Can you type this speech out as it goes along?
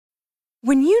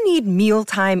When you need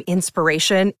mealtime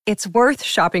inspiration, it's worth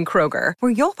shopping Kroger,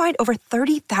 where you'll find over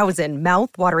 30,000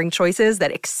 mouth-watering choices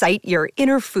that excite your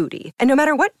inner foodie. And no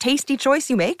matter what tasty choice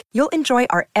you make, you'll enjoy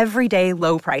our everyday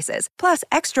low prices, plus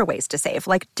extra ways to save,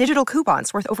 like digital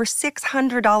coupons worth over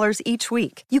 $600 each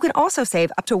week. You can also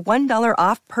save up to $1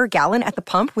 off per gallon at the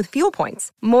pump with fuel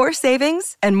points. More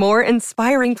savings and more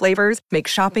inspiring flavors make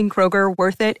shopping Kroger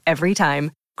worth it every time.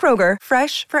 Kroger,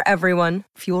 fresh for everyone.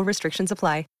 Fuel restrictions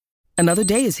apply. Another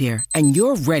day is here, and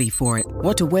you're ready for it.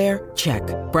 What to wear? Check.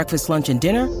 Breakfast, lunch, and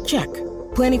dinner? Check.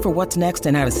 Planning for what's next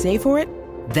and how to save for it?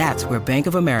 That's where Bank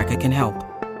of America can help.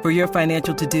 For your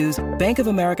financial to-dos, Bank of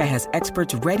America has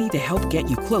experts ready to help get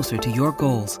you closer to your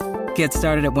goals. Get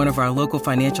started at one of our local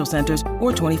financial centers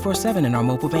or 24/7 in our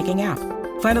mobile banking app.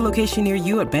 Find a location near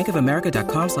you at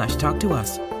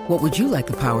bankofamerica.com/talktous. What would you like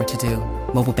the power to do?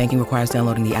 Mobile banking requires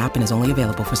downloading the app and is only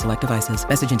available for select devices.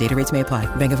 Message and data rates may apply.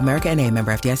 Bank of America N.A.,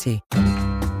 member FDIC.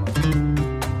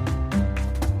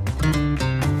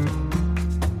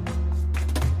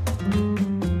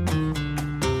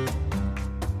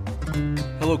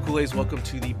 Hello, Kool-Aids. Welcome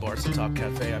to the Barca Talk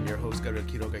Cafe. I'm your host, Gabriel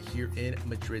Quiroga, here in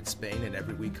Madrid, Spain. And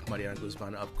every week, Mariana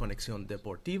Guzman of Conexión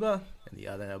Deportiva and the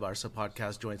Adana Barca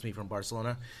podcast joins me from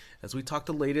Barcelona as we talk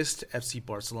the latest FC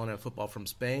Barcelona football from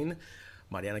Spain.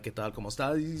 Mariana, ¿qué tal? ¿Cómo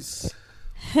estás?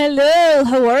 Hello,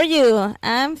 how are you?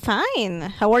 I'm fine.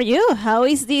 How are you? How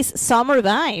is this summer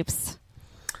vibes?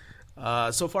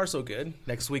 So far, so good.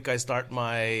 Next week, I start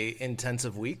my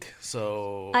intensive week,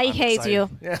 so I I'm hate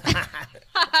excited. you.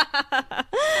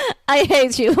 I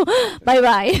hate you.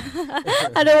 Bye-bye.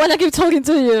 I don't want to keep talking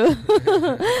to you.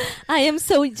 I am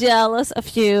so jealous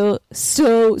of you.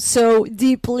 So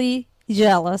deeply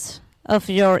jealous of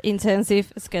your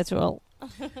intensive schedule.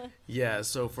 Yeah,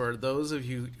 so for those of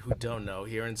you who don't know,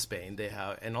 here in Spain, they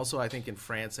have, and also I think in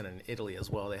France and in Italy as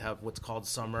well, they have what's called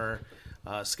summer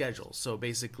schedules. So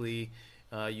basically,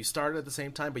 you start at the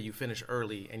same time, but you finish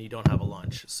early and you don't have a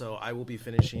lunch. So I will be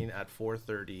finishing at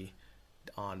 4:30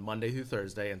 on Monday through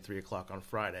Thursday and 3 o'clock on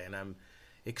Friday. And I'm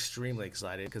extremely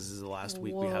excited because this is the last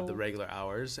week we have the regular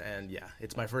hours. And yeah,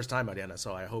 it's my first time, Mariana,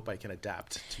 so I hope I can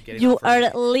adapt to getting You off early.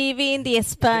 are living the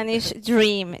Spanish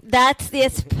dream. That's the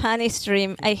Spanish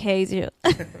dream. I hate you.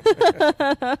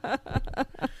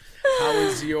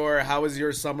 How was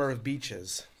your summer of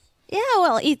beaches? Yeah,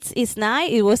 well, it's nice.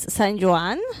 It was San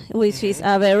Juan, which is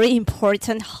a very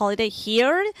important holiday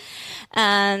here,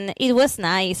 and it was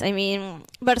nice. I mean,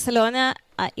 Barcelona,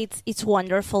 it's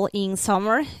wonderful in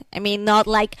summer. I mean, not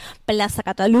like Plaza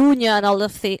Catalunya and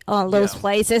all those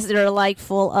places. They're like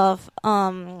full of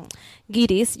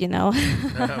guiris, you know,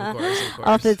 Of course.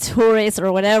 of the tourists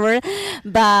or whatever.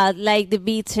 But like the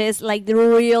beaches, like the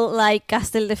real like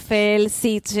Castelldefels,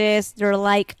 Sitges, they're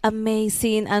like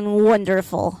amazing and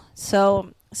wonderful.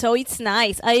 So it's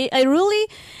nice. I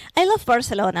love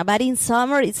Barcelona, but in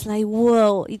summer it's like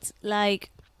whoa, it's like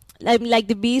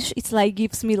the beach. It's like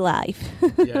gives me life.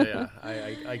 Yeah,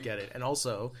 I get it. And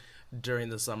also, during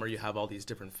the summer, you have all these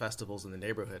different festivals in the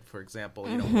neighborhood. For example,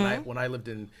 you know, when I lived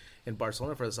in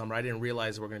Barcelona for the summer, I didn't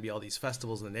realize there were going to be all these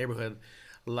festivals in the neighborhood,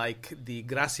 like the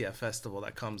Gracia Festival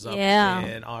that comes up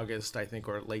in August, I think,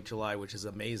 or late July, which is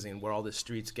amazing, where all the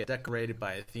streets get decorated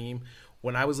by a theme.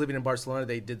 When I was living in Barcelona,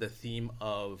 they did the theme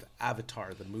of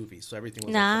Avatar, the movie. So everything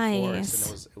was like the forest,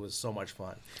 and it was so much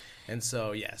fun. And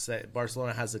so, yes,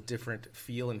 Barcelona has a different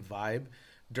feel and vibe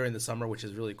during the summer, which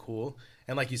is really cool.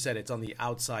 And like you said, it's on the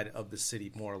outside of the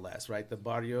city, more or less, right? The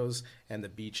barrios and the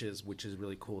beaches, which is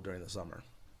really cool during the summer.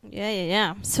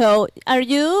 Yeah. So, are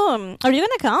you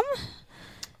gonna come?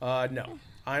 No.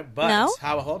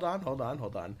 Hold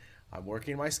on. I'm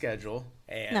working my schedule,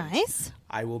 and Nice.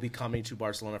 I will be coming to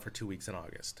Barcelona for 2 weeks in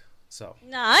August. So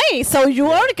Nice. So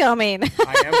you are coming.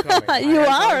 I am coming. You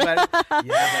are. But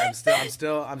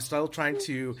I'm still trying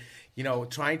to,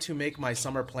 trying to make my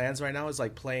summer plans right now is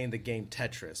like playing the game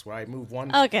Tetris, where I move one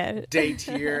date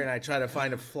here and I try to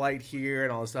find a flight here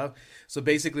and all this stuff. So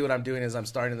basically what I'm doing is I'm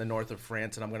starting in the north of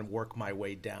France and I'm going to work my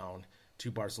way down to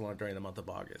Barcelona during the month of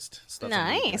August. So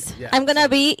Nice. Yeah, I'm going to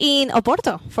be in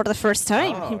Oporto for the first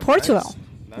time in Portugal.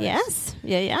 Nice. Yes.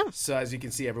 Yeah. So as you can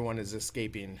see, everyone is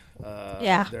escaping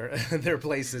their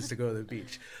places to go to the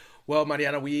beach. Well,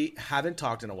 Mariana, we haven't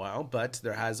talked in a while, but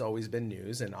there has always been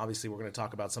news. And obviously, we're going to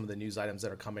talk about some of the news items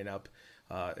that are coming up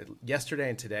yesterday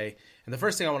and today. And the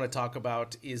first thing I want to talk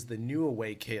about is the new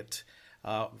away kit.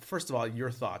 First of all,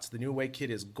 your thoughts. The new away kit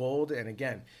is gold. And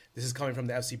again, this is coming from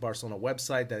the FC Barcelona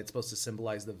website that it's supposed to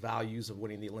symbolize the values of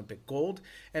winning the Olympic gold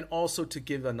and also to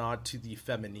give a nod to the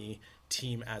Femení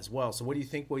team as well. So what do you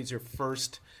think was your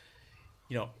first,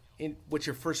 what's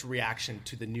your first reaction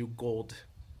to the new gold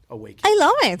away kit? I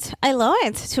love it. I love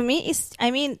it. To me,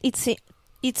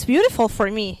 it's beautiful for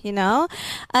me. You know,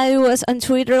 I was on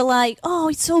Twitter like, "Oh,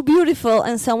 it's so beautiful,"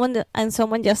 and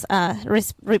someone just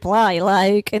reply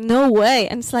like, "No way!"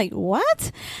 And it's like,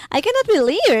 "What? I cannot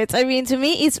believe it." I mean, to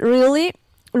me, it's really,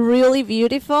 really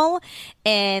beautiful,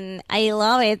 and I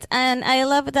love it. And I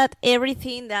love that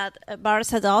everything that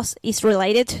Barca does is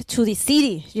related to the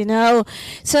city. You know,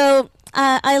 so.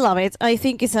 I love it. I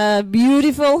think it's a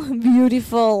beautiful,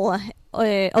 beautiful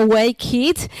away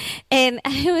kit. And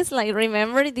I was like,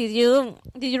 did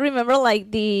you remember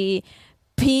like the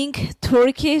pink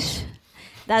Turkish?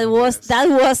 That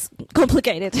was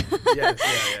complicated. Yes,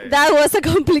 yeah. That was a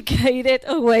complicated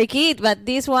away kit, but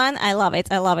this one I love it,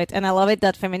 and I love it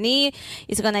that Femení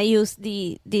is gonna use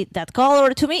that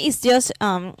color. To me, it's just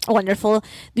wonderful.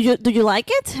 Do you like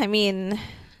it? I mean.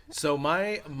 So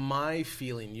my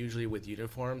feeling usually with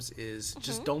uniforms is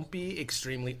just don't be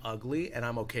extremely ugly, and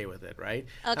I'm okay with it, right?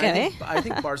 Okay. I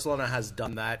think Barcelona has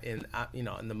done that in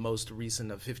in the most recent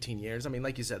of 15 years. I mean,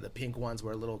 like you said, the pink ones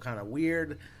were a little kind of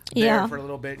weird there for a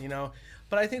little bit,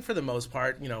 But I think for the most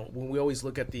part, when we always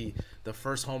look at the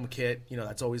first home kit,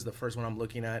 that's always the first one I'm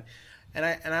looking at. And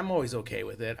I'm always okay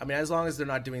with it. I mean, as long as they're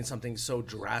not doing something so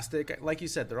drastic. Like you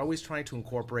said, they're always trying to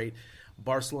incorporate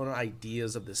Barcelona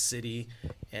ideas of the city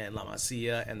and La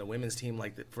Masia and the women's team,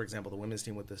 like for example, the women's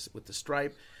team with the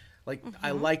stripe. Like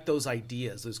I like those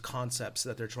ideas, those concepts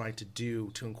that they're trying to do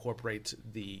to incorporate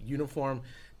the uniform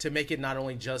to make it not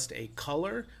only just a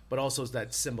color, but also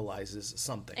that symbolizes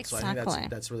something. Exactly. So I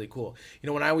think that's really cool.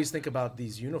 When I always think about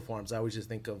these uniforms, I always just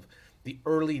think of the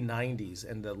early 90s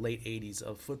and the late 80s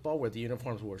of football, where the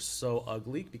uniforms were so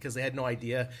ugly because they had no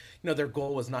idea. Their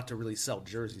goal was not to really sell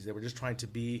jerseys. They were just trying to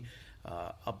be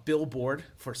a billboard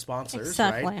for sponsors,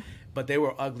 exactly. Right? But they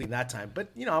were ugly that time. But,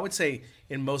 I would say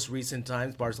in most recent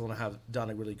times, Barcelona have done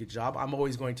a really good job. I'm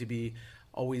always going to be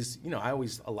I always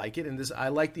like it. And I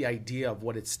like the idea of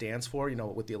what it stands for,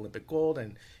 with the Olympic gold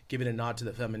and giving a nod to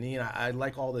the Femení. I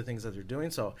like all the things that they're doing.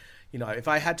 So, if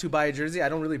I had to buy a jersey, I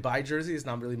don't really buy jerseys. It's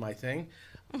not really my thing.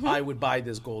 I would buy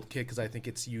this gold kit because I think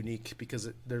it's unique because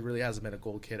there really hasn't been a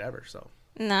gold kit ever. So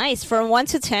nice. From 1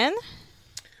 to 10?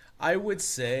 I would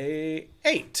say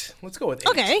 8. Let's go with 8.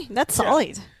 Okay, that's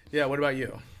solid. Yeah, what about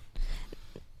you?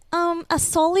 A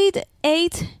solid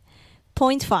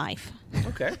 8.5.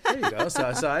 Okay, there you go. So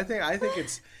I think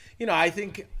it's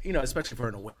especially for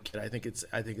an away kit, I think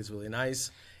it's really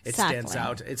nice. It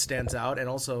stands out, and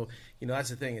also that's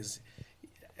the thing is,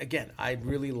 again, I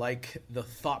really like the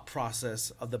thought process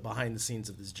of the behind the scenes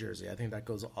of this jersey. I think that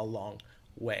goes a long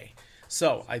way.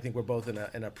 So I think we're both in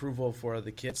an approval for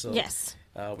the kit. So yes.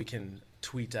 We can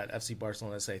tweet at FC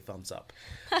Barcelona and say thumbs up.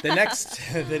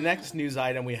 The next news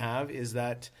item we have is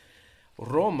that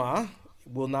Roma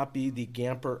will not be the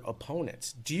Gamper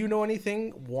opponent. Do you know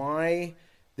anything why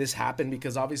this happened?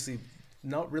 Because obviously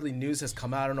not really news has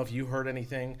come out. I don't know if you heard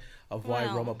anything of why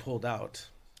Roma pulled out.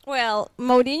 Well,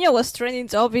 Mourinho was trending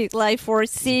topic like for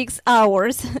 6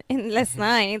 hours last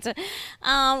night.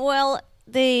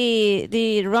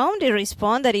 The Rome, they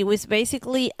respond that it was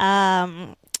basically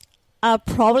a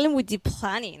problem with the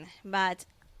planning, but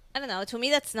I don't know. To me,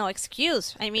 that's no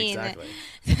excuse. I mean, exactly.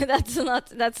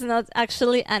 that's not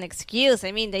actually an excuse.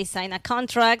 I mean, they signed a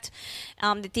contract.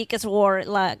 The tickets were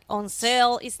like on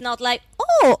sale. It's not like,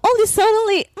 oh, all this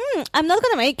suddenly, I'm not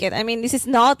gonna make it. I mean, this is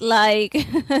not like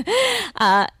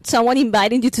someone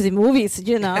inviting you to the movies.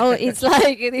 It's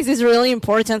like this is really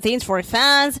important things for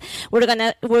fans. We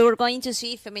were going to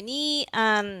see Femení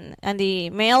and the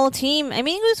male team. I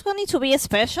mean, it was going to be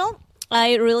special.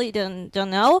 I really don't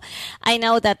know. I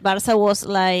know that Barca was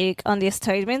like on the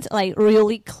statement, like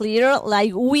really clear,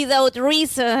 like without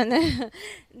reason.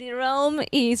 The Rome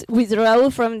is withdraw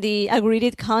from the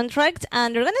agreed contract,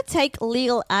 and they're gonna take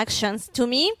legal actions. To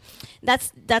me,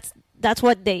 that's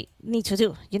what they need to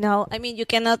do. I mean, you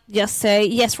cannot just say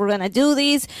yes, we're gonna do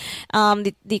this.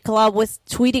 The club was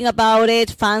tweeting about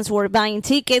it. Fans were buying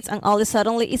tickets, and all of a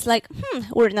sudden it's like,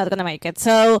 we're not gonna make it.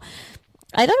 So.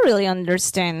 I don't really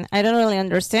understand,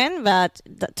 but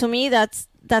to me, that's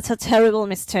a terrible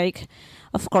mistake,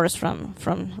 of course, from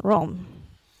Rome.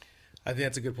 I think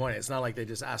that's a good point. It's not like they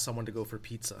just asked someone to go for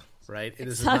pizza, right?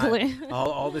 Exactly.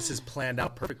 All this is planned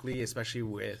out perfectly, especially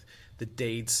with the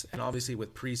dates and obviously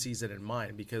with preseason in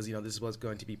mind, because this was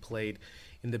going to be played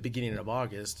in the beginning of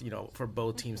August, for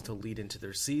both teams to lead into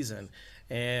their season.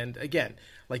 And again,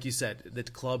 like you said, the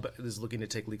club is looking to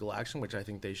take legal action, which I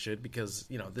think they should, because,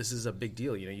 this is a big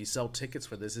deal. You sell tickets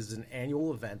for this. This is an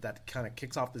annual event that kind of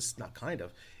kicks off this,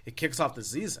 it kicks off the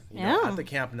season. At the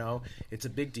Camp Nou. It's a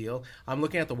big deal. I'm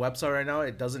looking at the website right now.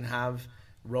 It doesn't have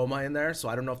Roma in there, so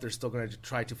I don't know if they're still going to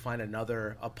try to find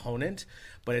another opponent.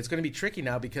 But it's going to be tricky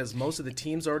now because most of the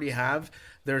teams already have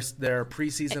their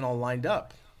preseason all lined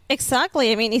up.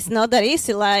 Exactly. I mean, it's not that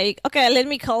easy. Like, okay, let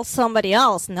me call somebody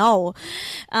else. No.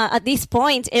 At this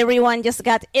point, everyone just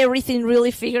got everything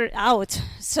really figured out.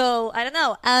 So, I don't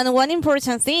know. And one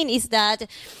important thing is that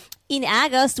in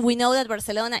August, we know that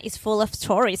Barcelona is full of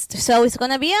tourists. So, it's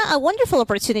going to be a wonderful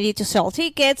opportunity to sell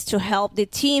tickets, to help the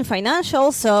team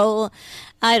financial. So,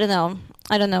 I don't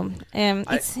know.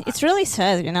 It's really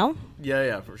sad, you know?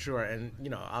 Yeah, for sure. And, you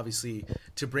know, obviously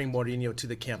to bring Mourinho to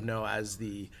the Camp Nou as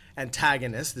the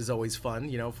antagonist is always fun,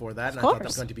 you know, for that. And I thought that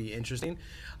was going to be interesting.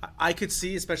 I could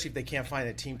see, especially if they can't find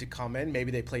a team to come in, maybe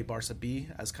they play Barca B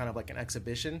as kind of like an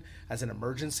exhibition, as an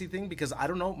emergency thing, because I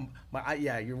don't know.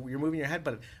 You're moving your head,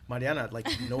 but Mariana, like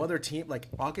no other team, like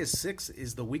August 6th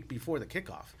is the week before the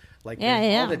kickoff. Like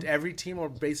every team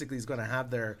basically is going to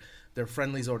have their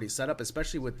friendlies already set up,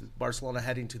 especially with Barcelona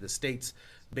heading to the States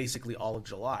basically all of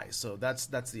July. So that's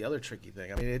the other tricky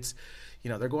thing. I mean, it's, you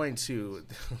know, they're going all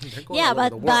over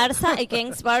the world. Barca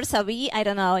against Barca B, I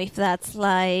don't know if that's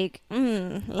like, you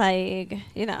know.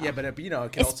 Yeah, but you know,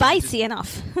 it can spicy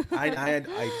enough.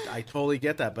 I totally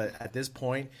get that, but at this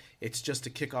point, it's just to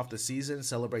kick off the season,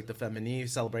 celebrate the Femení,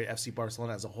 celebrate FC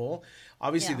Barcelona as a whole.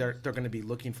 Obviously, they're going to be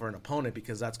looking for an opponent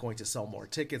because that's going to sell more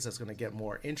tickets, that's going to get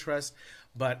more interest.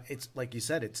 But it's like you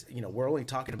said, it's, you know, we're only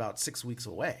talking about 6 weeks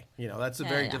away. You know, that's a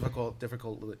very difficult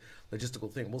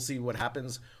logistical thing. We'll see what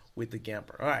happens with the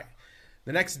Gamper. All right,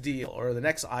 the next deal or the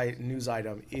next news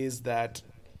item is that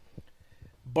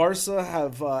Barca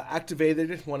have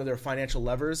activated one of their financial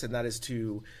levers, and that is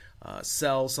to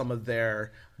sell some of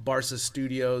their Barca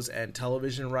studios and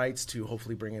television rights to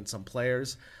hopefully bring in some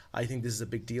players. I think this is a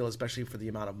big deal, especially for the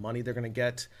amount of money they're going to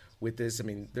get with this. I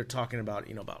mean, they're talking about,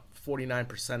 you know, about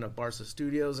 49% of Barca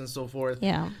studios and so forth.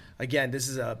 Yeah. Again, this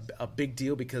is a big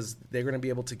deal because they're going to be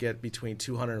able to get between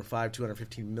 205,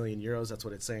 215 million euros. That's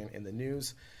what it's saying in the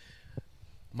news.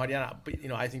 Mariana, you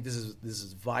know, I think this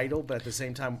is vital, but at the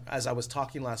same time, as I was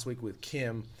talking last week with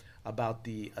Kim about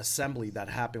the assembly that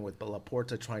happened with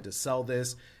Laporta trying to sell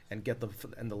this and get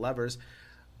the levers,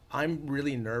 I'm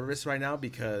really nervous right now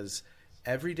because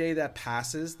every day that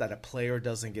passes that a player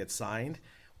doesn't get signed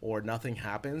or nothing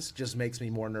happens just makes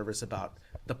me more nervous about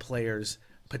the players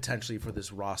potentially for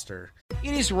this roster.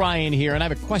 It is Ryan here, and I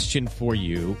have a question for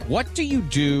you. What do you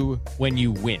do when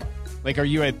you win? Like, are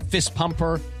you a fist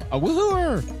pumper, a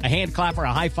woohooer, a hand clapper,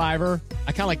 a high fiver?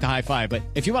 I kind of like the high five, but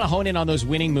if you want to hone in on those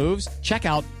winning moves, check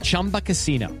out Chumba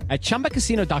Casino. At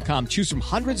ChumbaCasino.com, choose from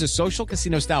hundreds of social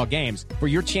casino-style games for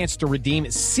your chance to redeem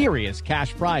serious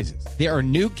cash prizes. There are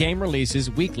new game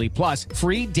releases weekly, plus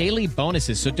free daily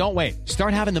bonuses, so don't wait.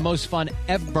 Start having the most fun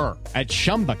ever at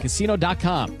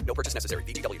ChumbaCasino.com. No purchase necessary.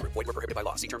 VGW. Void where prohibited by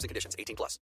law. See terms and conditions.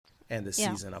 18+. And the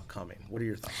season upcoming. What are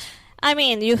your thoughts? I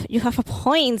mean, you have a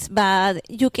point, but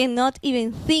you cannot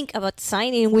even think about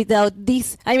signing without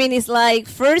this. I mean, it's like,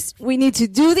 first we need to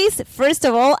do this, first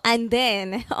of all, and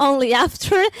then only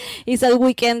after is that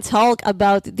we can talk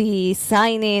about the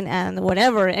signing and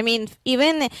whatever. I mean,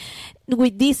 even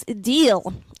with this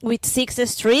deal with 6th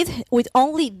Street, with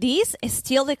only this,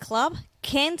 still the club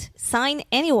can't sign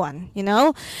anyone, you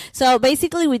know? So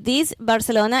basically with this,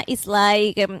 Barcelona is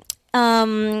like...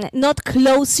 not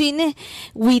closing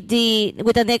with the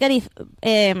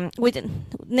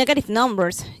negative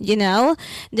numbers, you know.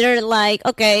 They're like,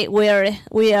 okay, we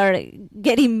are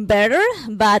getting better,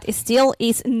 but still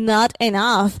is not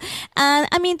enough. And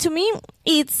I mean, to me,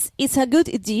 it's a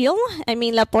good deal. I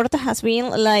mean, Laporta has been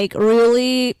like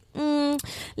really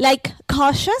like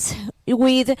cautious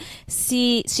with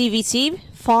CVC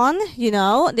fund, you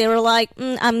know. They were like,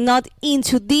 I'm not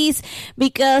into this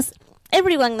because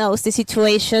everyone knows the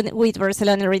situation with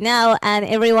Barcelona right now, and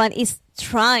everyone is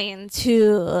trying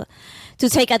to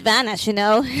take advantage, you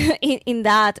know, in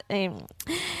that.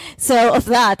 So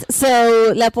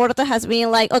Laporta has been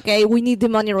like, okay, we need the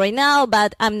money right now,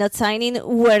 but I'm not signing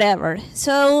wherever.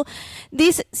 So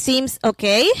this seems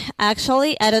okay.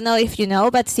 Actually, I don't know if you know,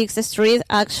 but 6th Street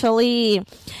actually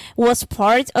was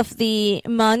part of the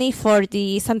money for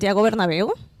the Santiago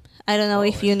Bernabeu. I don't know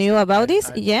if you knew about this.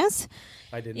 Yes.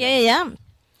 I didn't. Yeah.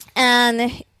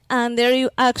 And they're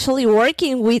actually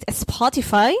working with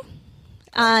Spotify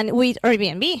and with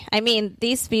Airbnb. I mean,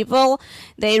 these people,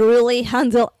 they really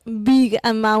handle big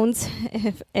amounts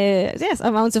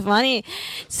of money.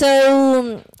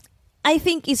 So I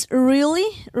think it's really,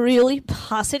 really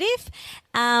positive.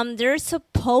 They're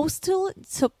supposed to.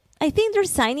 So I think they're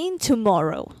signing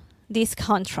tomorrow this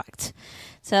contract.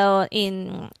 So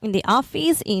in the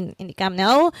office, in the Camp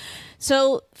Nou.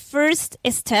 So first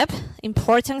step,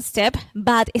 important step,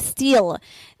 but still,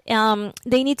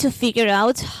 they need to figure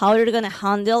out how they're going to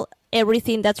handle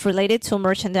everything that's related to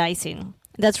merchandising.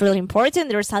 That's really important.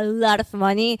 There's a lot of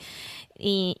money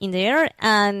in there.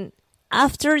 And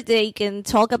after they can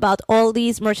talk about all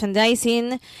this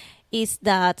merchandising, is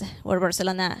that where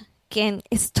Barcelona can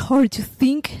start to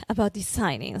think about these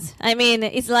signings. I mean,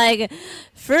 it's like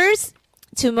first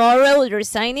tomorrow they're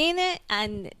signing,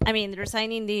 and I mean they're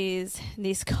signing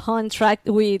this contract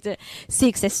with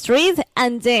Sixth Street,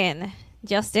 and then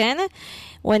just then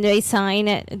when they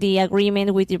sign the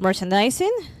agreement with the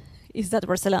merchandising, is that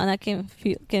Barcelona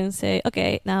can say,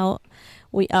 okay, now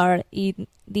we are in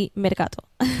the mercado.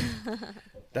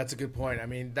 That's a good point. I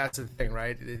mean, that's the thing,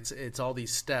 right? It's all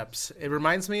these steps. It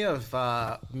reminds me of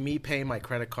me paying my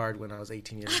credit card when I was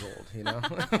 18 years old, you know?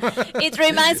 It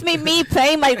reminds me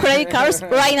paying my credit cards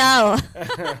right now.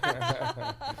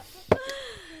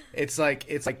 It's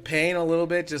like paying a little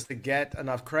bit just to get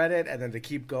enough credit and then to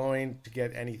keep going to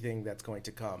get anything that's going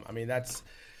to come. I mean, that's,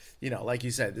 you know, like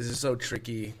you said, this is so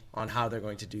tricky on how they're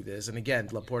going to do this. And again,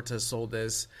 Laporta sold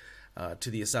this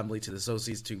to the assembly, to the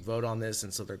associates to vote on this,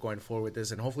 and so they're going forward with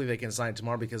this, and hopefully they can sign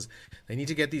tomorrow because they need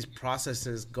to get these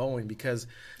processes going because,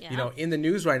 you know, in the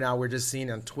news right now, we're just seeing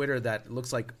on Twitter that it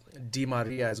looks like Di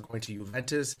Maria is going to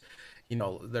Juventus. You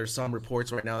know, there's some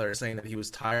reports right now that are saying that he was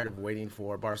tired of waiting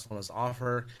for Barcelona's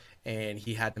offer and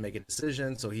he had to make a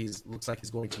decision, so looks like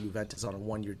he's going to Juventus on a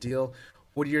one-year deal.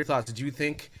 What are your thoughts? Do you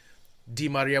think Di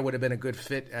Maria would have been a good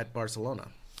fit at Barcelona?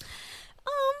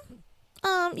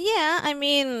 Yeah, I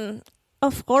mean,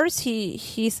 of course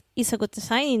he's a good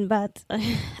signing, but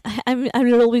I'm a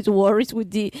little bit worried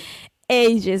with the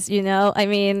ages, you know. I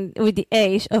mean, with the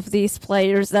age of these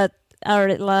players that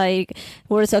are like,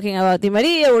 we're talking about Di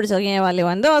Maria, we're talking about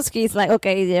Lewandowski. It's like,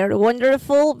 okay, they're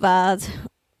wonderful, but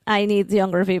I need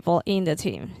younger people in the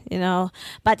team, you know.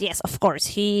 But yes, of course,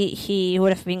 he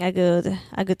would have been a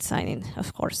good signing,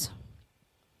 of course.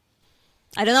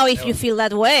 I don't know if you feel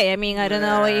that way. I mean, I don't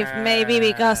know if maybe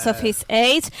because of his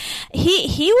age.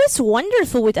 He was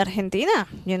wonderful with Argentina,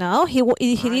 you know. He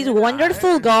did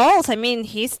wonderful goals. I mean,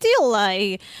 he's still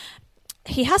like,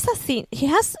 he has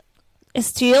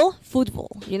still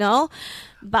football, you know.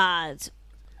 But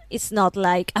it's not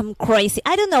like I'm crazy.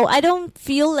 I don't know. I don't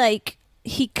feel like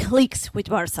he clicks with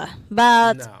Barca.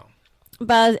 But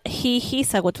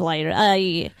he's a good player.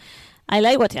 I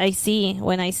like what I see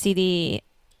when I see the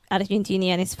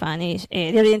Argentinian Spanish,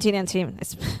 the Argentinian team.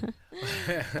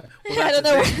 I don't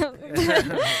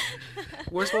know.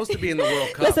 We're supposed to be in the World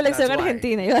Cup. La selección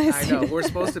argentina, iba a decir. I know. We're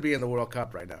supposed to be in the World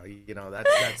Cup right now. You know,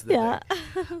 that's the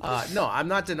thing. No, I'm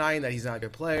not denying that he's not a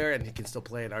good player and he can still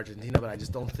play in Argentina, but I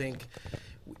just don't think,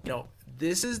 you know,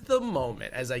 this is the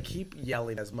moment, as I keep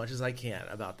yelling as much as I can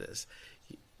about this,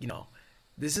 you know,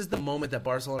 this is the moment that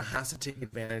Barcelona has to take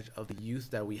advantage of the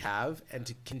youth that we have and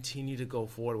to continue to go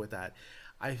forward with that.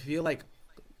 I feel like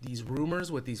these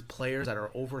rumors with these players that are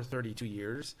over 32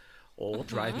 years old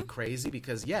drive me crazy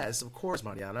because, yes, of course,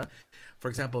 Mariana, for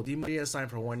example, Di Maria signed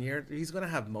for 1 year. He's going to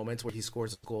have moments where he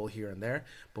scores a goal here and there,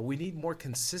 but we need more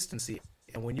consistency.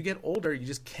 And when you get older, you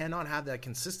just cannot have that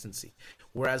consistency.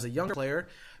 Whereas a younger player,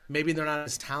 maybe they're not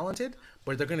as talented,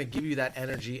 but they're going to give you that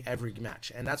energy every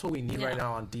match. And that's what we need right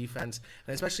now on defense.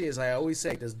 And especially, as I always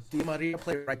say, does Di Maria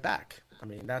play right back? I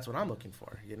mean, that's what I'm looking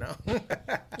for, you know?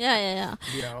 Yeah.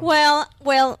 You know?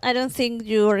 Well, I don't think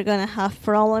you are going to have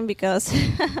problem because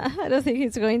I don't think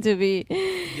it's going to be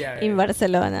in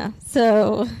Barcelona.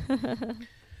 So...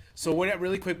 So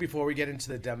really quick before we get into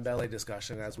the Dembele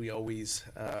discussion, as we always,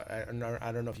 I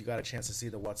don't know if you got a chance to see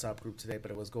the WhatsApp group today,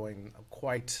 but it was going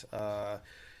quite,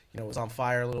 it was on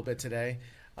fire a little bit today.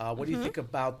 What do you think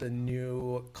about the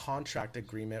new contract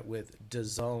agreement with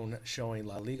DAZN showing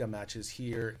La Liga matches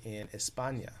here in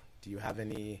España? Do you have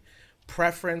any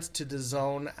preference to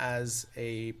DAZN as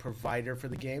a provider for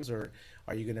the games, or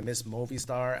are you going to miss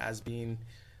Movistar as being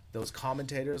those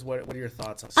commentators? What are your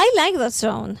thoughts on that? I like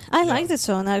DAZN. I like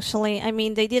DAZN, actually. I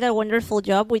mean, they did a wonderful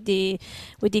job with the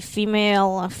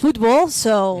female football.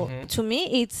 So to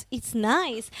me, it's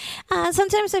nice.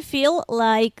 Sometimes I feel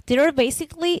like they're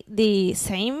basically the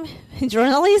same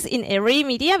journalists in every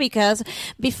media because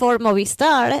before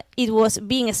Movistar, it was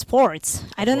being sports.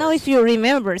 I don't know if you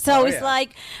remember. So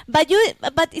like, but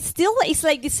it's still it's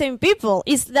like the same people.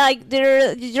 It's like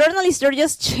the journalists. They're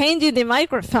just changing the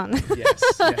microphone.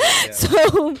 Yes.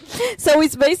 So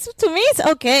it's based, to me it's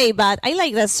okay, but I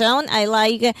like the sound. I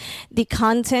like the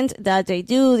content that they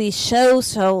do, the show.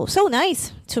 So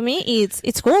nice to me,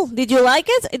 it's cool. Did you like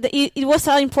it? It was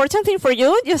an important thing for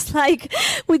you, just like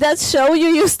with that show you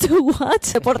used to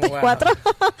watch, Deportes Wow.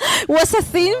 4, was a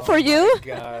thing for you.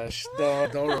 Gosh,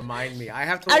 don't remind me. I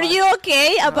have to. Are you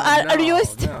okay? Are you?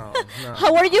 No.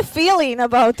 How are you feeling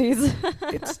about this?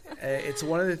 It's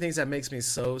one of the things that makes me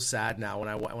so sad now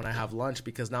when I have lunch,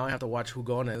 because now I have to watch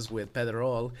Jugones with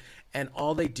Pedrerol, and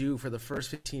all they do for the first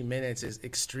 15 minutes is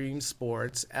extreme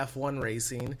sports, F1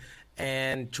 racing,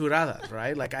 and churadas,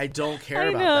 right? Like, I don't care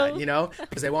about that,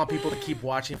 because they want people to keep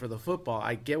watching for the football.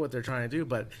 I get what they're trying to do,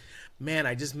 but man,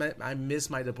 I miss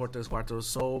my Deportes Cuatro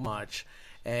so much.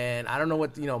 And I don't know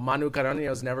what, Manu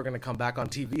Carreño is never going to come back on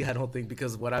TV, I don't think,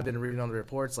 because what I've been reading on the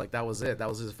reports, like, that was it. That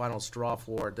was his final straw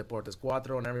for Deportes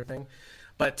Cuatro and everything.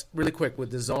 But really quick,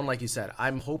 with DAZN, like you said,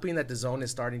 I'm hoping that DAZN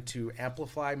is starting to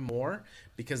amplify more,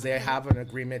 because they have an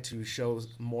agreement to show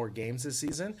more games this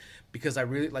season. Because I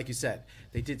really, like you said,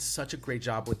 they did such a great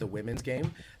job with the women's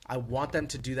game. I want them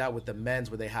to do that with the men's,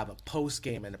 where they have a post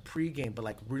game and a pre-game, but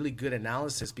like really good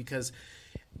analysis, because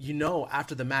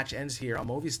after the match ends here on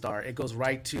Movistar, it goes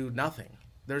right to nothing.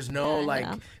 There's no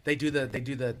they do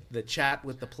the chat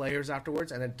with the players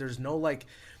afterwards, and then there's no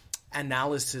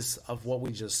analysis of what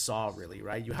we just saw, really,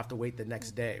 right? You have to wait the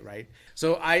next day, right?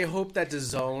 So I hope that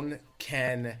DAZN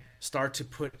can start to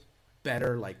put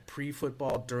better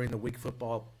pre-football, during the week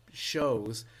football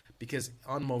shows, because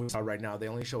on Movistar right now they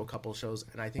only show a couple shows,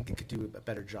 and I think it could do a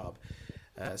better job.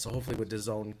 So hopefully with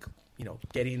DAZN,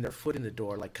 getting their foot in the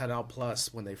door, like Canal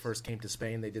Plus, when they first came to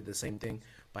Spain, they did the same thing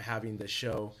by having the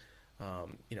show,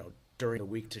 during the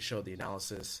week to show the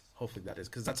analysis. Hopefully that is,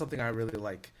 because that's something I really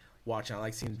like watching. I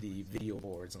like seeing the video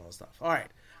boards and all that stuff. All right,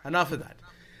 enough of that.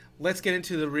 Let's get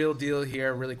into the real deal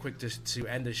here really quick to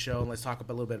end the show, and let's talk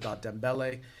a little bit about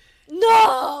Dembele.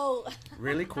 No!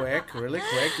 Really quick,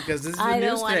 because this is the I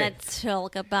news don't want thing. to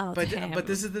talk about him. But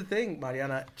this is the thing,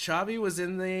 Mariana. Xavi was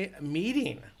in the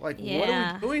meeting. What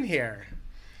are we doing here?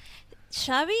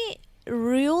 Xavi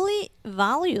really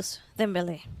values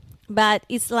Dembele, but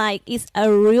it's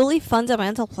a really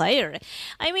fundamental player.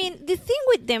 I mean, the thing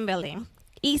with Dembele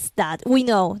is that we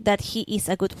know that he is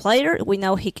a good player. We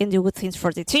know he can do good things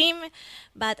for the team,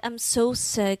 but I'm so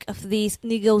sick of this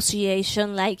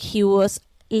negotiation like he was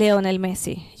Lionel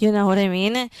Messi. You know what I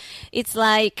mean? It's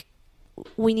like,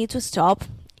 we need to stop.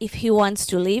 If he wants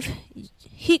to leave,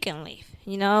 he can leave.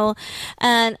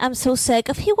 And I'm so sick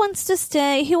of he wants to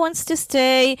stay.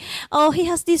 Oh, he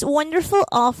has these wonderful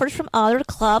offers from other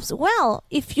clubs. Well,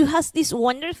 if he really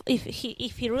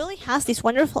has these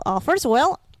wonderful offers,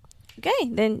 well, okay,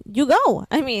 then you go.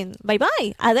 I mean,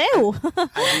 bye-bye. Adeu.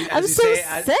 I'm so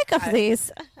sick of this.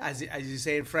 As you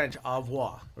say in French, au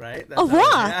revoir, right? Au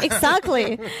revoir,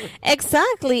 exactly.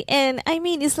 Exactly. And I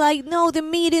mean, it's like, no, the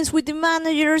meetings with the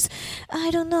managers,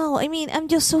 I don't know. I mean, I'm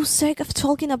just so sick of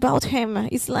talking about him.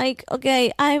 It's like,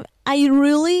 okay, I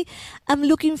really am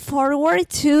looking forward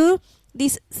to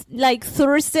this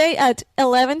Thursday at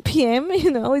 11 p.m.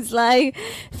 It's like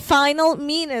final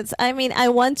minutes. I mean, I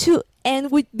want to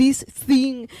end with this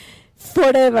thing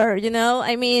forever.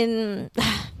 I mean,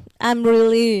 I'm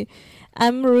really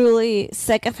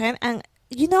sick of him. And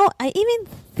I even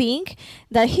think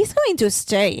that he's going to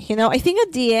stay. I think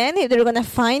at the end they're gonna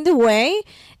find a way.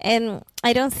 And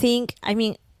I don't think,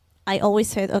 I always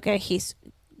said, okay, he's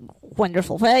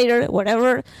wonderful player,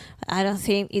 whatever. I don't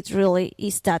think it really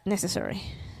is that necessary.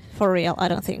 For real, I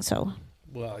don't think so.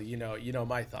 Well, you know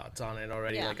my thoughts on it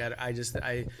already. Yeah.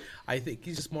 I think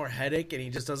he's just more headache, and he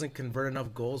just doesn't convert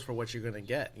enough goals for what you're gonna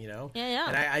get. Yeah.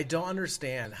 And I don't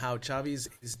understand how Xavi's.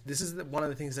 This is one of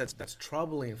the things that's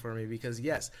troubling for me, because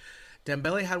yes,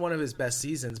 Dembele had one of his best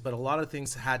seasons, but a lot of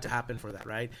things had to happen for that,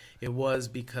 right? It was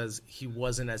because he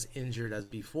wasn't as injured as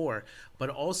before, but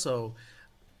also,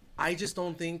 I just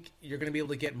don't think you're going to be able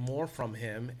to get more from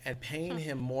him, and paying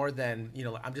him more than,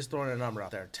 I'm just throwing a number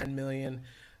out there, 10 million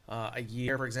a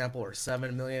year, for example, or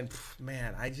 7 million.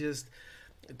 Man,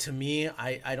 to me,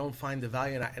 I don't find the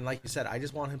value. And like you said, I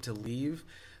just want him to leave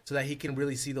so that he can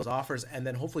really see those offers. And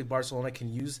then hopefully Barcelona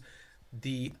can use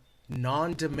the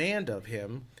non-demand of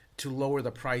him to lower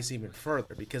the price even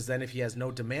further, because then if he has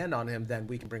no demand on him, then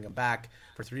we can bring him back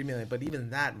for 3 million. But even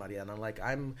that, Mariana,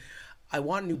 I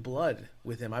want new blood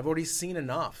with him. I've already seen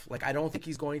enough. I don't think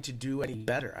he's going to do any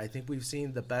better. I think we've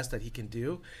seen the best that he can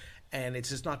do, and it's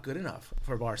just not good enough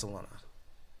for Barcelona.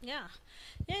 Yeah.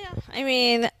 I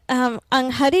mean, and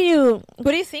what do you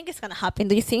think is going to happen?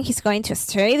 Do you think he's going to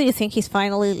stay? Do you think he's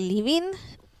finally leaving?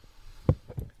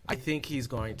 I think he's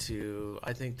going to.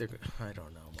 I don't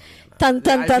know. Dun,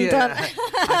 dun, dun, dun.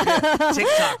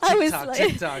 TikTok, right?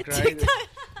 TikTok.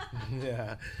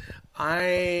 Yeah.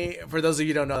 For those of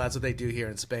you who don't know, that's what they do here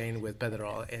in Spain with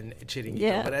Pedro and Chiringuito.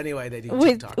 Yeah. But anyway, they do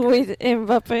with TikTok.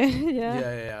 Mbappe. Yeah.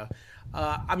 Yeah.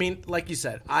 I mean, like you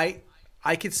said, I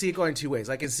could see it going two ways.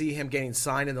 I can see him getting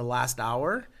signed in the last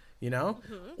hour,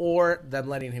 or them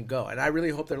letting him go. And I really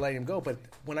hope they're letting him go. But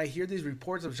when I hear these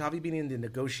reports of Xavi being in the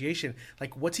negotiation,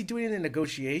 like, what's he doing in the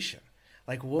negotiation?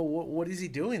 Like, what is he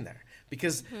doing there?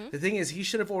 Because the thing is, he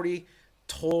should have already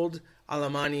told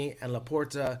Alemany and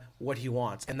Laporta what he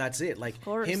wants, and that's it. Like,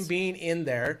 him being in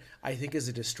there, I think, is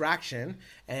a distraction,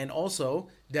 and also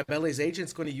Dembele's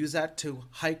agent's going to use that to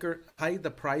hike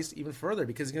the price even further,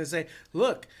 because he's going to say,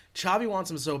 look, Xavi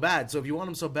wants him so bad, so if you want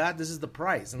him so bad, this is the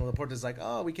price. And Laporta's like,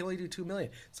 oh, we can only do $2 million.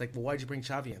 It's like, well, why'd you bring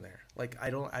Xavi in there? Like,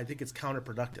 I think it's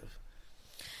counterproductive.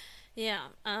 Yeah,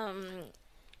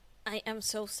 I am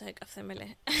so sick of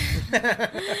Dembele.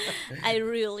 I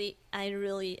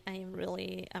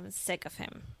am sick of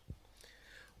him.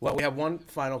 Well, we have one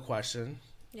final question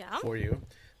Yeah. for you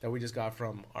that we just got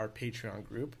from our Patreon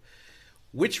group.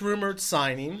 Which rumored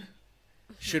signing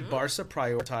should Barca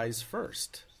prioritize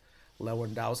first?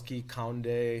 Lewandowski,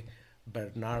 Koundé,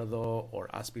 Bernardo, or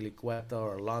Azpilicueta,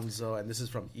 or Alonso? And this is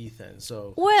from Ethan.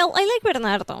 So, Well, I like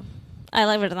Bernardo,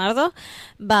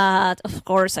 but of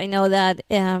course I know that.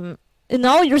 No,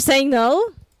 you're saying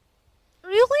no?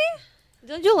 Really?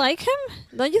 Don't you like him?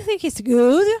 Don't you think he's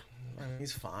good? I mean,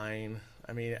 he's fine.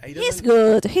 I mean, He's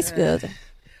good. He's good.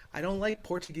 I don't like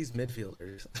Portuguese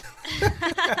midfielders.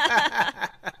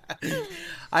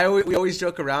 We always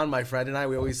joke around, my friend and I.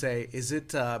 We always say, "Is it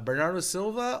Bernardo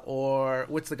Silva or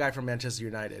what's the guy from Manchester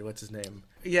United? What's his name?"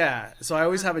 Yeah. So I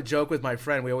always have a joke with my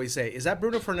friend. We always say, "Is that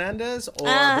Bruno Fernandes or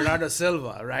Bernardo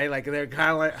Silva?" Right? Like, they're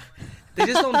kind of like, they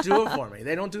just don't do it for me.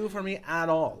 They don't do it for me at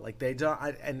all. Like, they don't.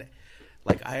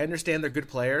 I understand they're good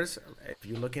players. If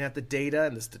you're looking at the data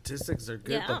and the statistics, they're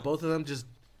good. Yeah. But both of them just,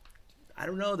 I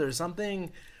don't know. There's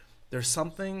something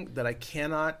that I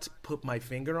cannot put my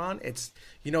finger on. It's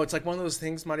like one of those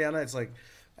things, Mariana. It's like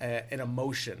an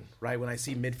emotion, right? When I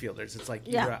see midfielders, it's like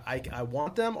either I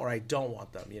want them or I don't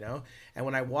want them, And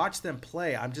when I watch them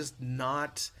play, I'm just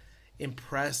not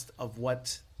impressed of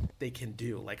what they can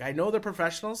do. Like, I know they're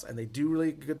professionals and they do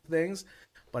really good things,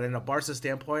 but in a Barca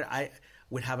standpoint, I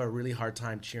would have a really hard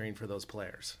time cheering for those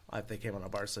players if they came on a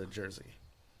Barca jersey.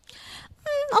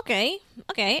 Okay.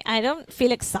 I don't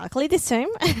feel exactly the same.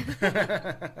 Maybe,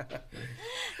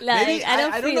 I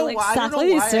don't feel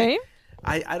exactly the same.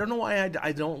 I don't know why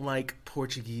I don't like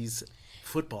Portuguese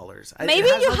footballers. Maybe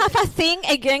you have a thing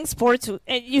against Portugal.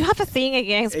 You have a thing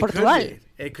against Portugal.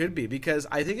 It could be because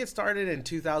I think it started in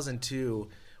 2002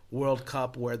 World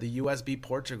Cup where the U.S. beat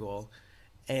Portugal,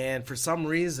 and for some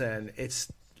reason it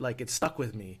stuck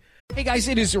with me. Hey guys,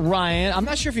 it is Ryan. I'm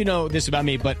not sure if you know this about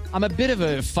me, but I'm a bit of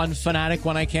a fun fanatic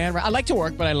when I can. I like to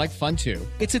work, but I like fun too.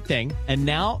 It's a thing. And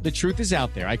now the truth is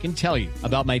out there. I can tell you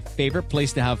about my favorite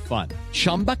place to have fun.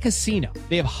 Chumba Casino.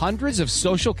 They have hundreds of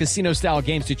social casino style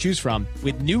games to choose from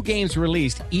with new games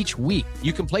released each week.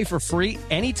 You can play for free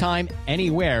anytime,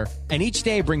 anywhere. And each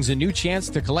day brings a new chance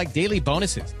to collect daily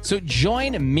bonuses. So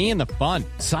join me in the fun.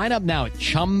 Sign up now at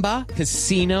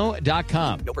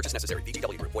ChumbaCasino.com. No purchase necessary.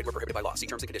 VGW Group. Void where prohibited by law. See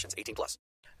terms and conditions. 18+.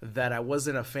 That I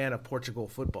wasn't a fan of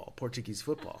Portuguese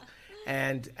football.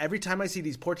 And every time I see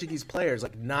these Portuguese players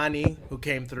like Nani, who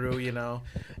came through,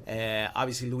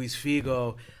 obviously Luis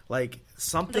Figo, like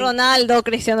something.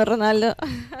 Cristiano Ronaldo.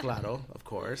 Claro, of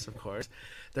course.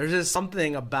 There's just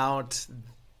something about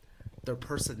their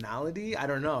personality. I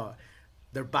don't know.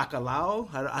 Their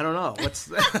bacalao. I don't know. What's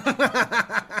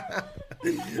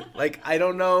like? I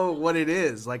don't know what it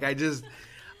is. Like, I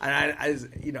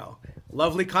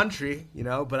lovely country,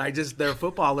 but their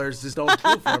footballers just don't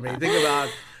pull for me. Think about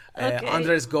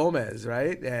Andres Gomez,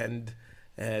 right? And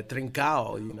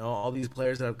Trincao, all these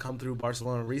players that have come through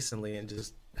Barcelona recently and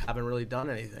just haven't really done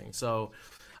anything. So,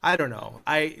 I don't know.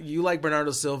 You like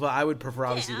Bernardo Silva. I would prefer,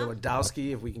 obviously,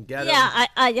 Lewandowski if we can get him.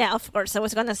 Yeah, of course. I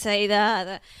was going to say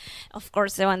that, of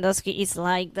course, Lewandowski is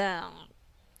like the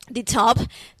top.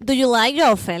 Do you like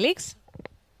João Felix?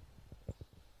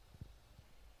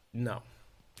 No.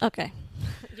 Okay.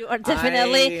 You are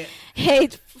definitely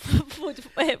hate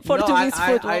Portuguese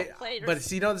football players. But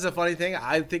see, this is a funny thing.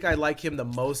 I think I like him the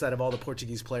most out of all the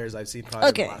Portuguese players I've seen probably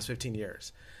in the last 15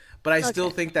 years. But I still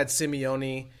think that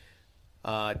Simeone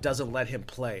doesn't let him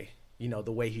play,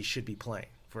 the way he should be playing,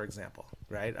 for example.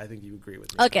 Right? I think you agree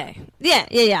with me. Okay.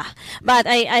 Yeah. But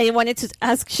I wanted to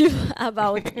ask you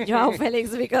about João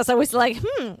Felix because I was like,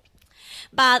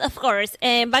 But, of course,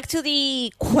 back to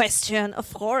the question,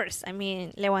 of course. I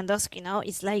mean, Lewandowski,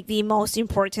 is like the most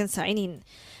important signing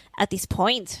at this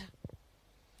point.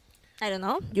 I don't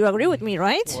know. You agree with me,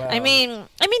 right? Well, I mean,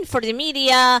 for the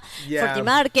media, Yeah. for the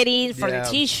marketing, for Yeah. the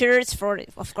T-shirts, for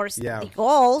of course Yeah. the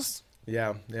goals. Yeah,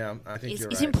 I think you're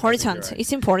right. It's important.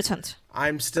 It's important.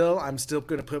 I'm still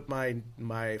going to put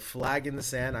my flag in the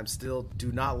sand. I'm still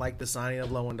do not like the signing of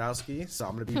Lewandowski, so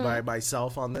I'm going to be by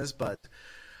myself on this. But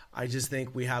I just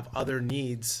think we have other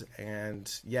needs, and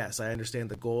yes, I understand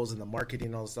the goals and the marketing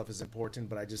and all this stuff is important,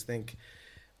 but I just think,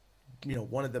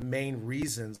 one of the main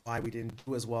reasons why we didn't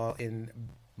do as well in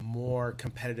more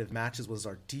competitive matches was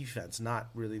our defense, not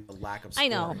really the lack of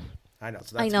scoring. I know.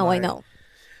 So that's I know.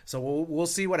 So we'll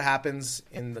see what happens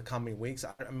in the coming weeks.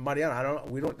 Mariana,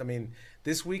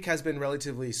 this week has been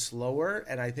relatively slower,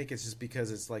 and I think it's just because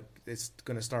it's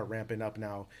going to start ramping up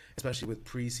now, especially with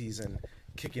preseason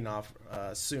kicking off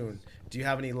soon. Do you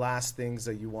have any last things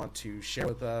that you want to share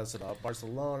with us about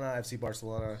Barcelona, FC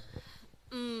Barcelona?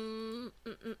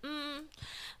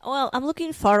 Well, I'm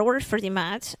looking forward for the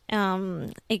match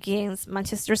against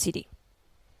Manchester City.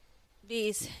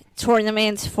 This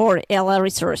tournament for Ella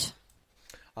Resource.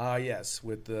 Yes,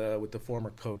 with the former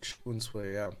coach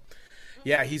Unsue.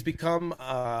 Yeah, he's become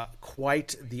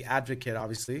quite the advocate.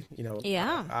 Obviously,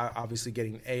 obviously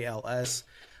getting ALS,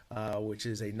 which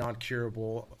is a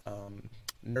non-curable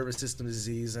nervous system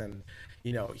disease, and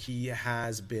he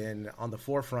has been on the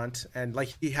forefront. And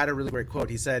he had a really great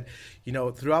quote. He said,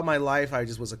 throughout my life, I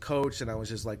just was a coach, and I was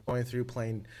just going through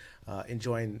playing,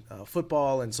 enjoying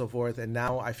football and so forth. And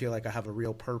now I feel like I have a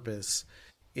real purpose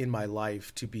in my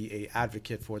life to be a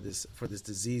advocate for this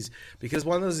disease, because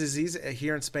one of those diseases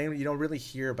here in Spain, you don't really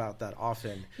hear about that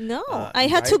often. No, I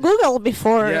had to Google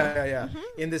before. Yeah.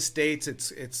 In the States,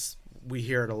 it's we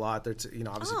hear it a lot. There's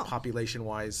obviously population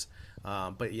wise,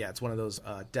 but yeah, it's one of those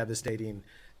devastating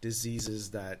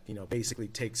diseases that basically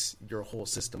takes your whole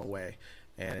system away,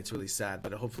 and it's really sad.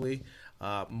 But hopefully,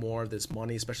 more of this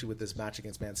money, especially with this match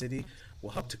against Man City, will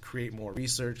help to create more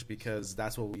research, because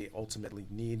that's what we ultimately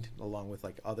need, along with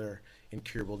other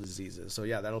incurable diseases. So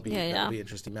yeah, that'll be an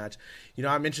interesting match.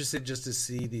 I'm interested just to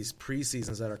see these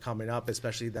preseasons that are coming up,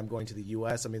 especially them going to the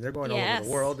U.S. I mean, they're going all over the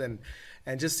world, and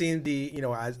just seeing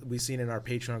as we've seen in our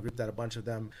Patreon group that a bunch of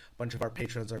our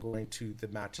patrons are going to the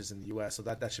matches in the U.S. So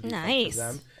that should be nice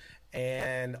fun for them.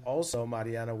 And also,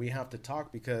 Mariana, we have to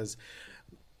talk, because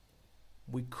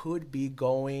we could be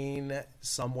going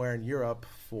somewhere in Europe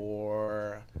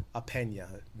for a Peña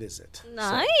visit.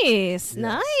 Nice.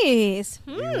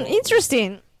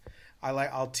 Interesting.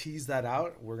 I'll tease that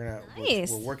out. We're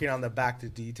working on the back to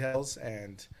details,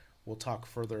 and we'll talk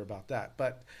further about that.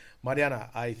 But Mariana,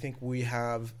 I think we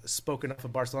have spoken enough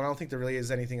of Barcelona. I don't think there really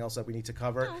is anything else that we need to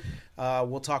cover. No.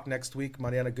 We'll talk next week.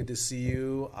 Mariana, good to see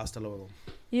you. Hasta luego.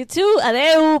 You too.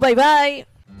 Adeu. Bye-bye.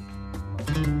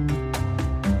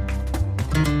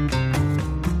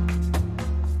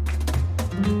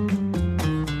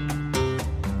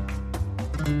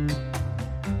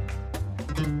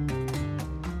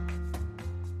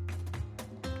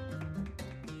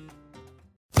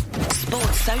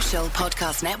 Social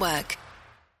Podcast Network.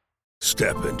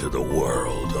 Step into the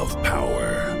world of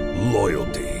power,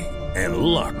 loyalty, and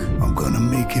luck. I'm gonna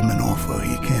make him an offer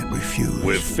he can't refuse.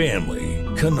 With family,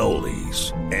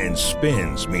 cannolis, and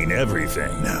spins mean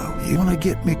everything. Now, you wanna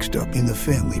get mixed up in the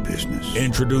family business.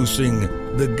 Introducing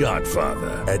The Godfather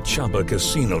at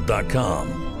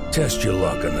ChumbaCasino.com. Test your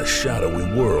luck in the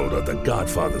shadowy world of The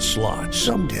Godfather slot.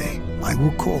 Someday, I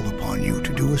will call upon you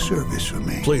to do a service for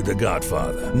me. Play The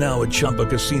Godfather now at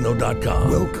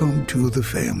ChumbaCasino.com. Welcome to the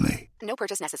family. No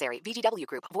purchase necessary. VGW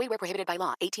Group. Void where prohibited by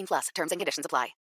law. 18+. Terms and conditions apply.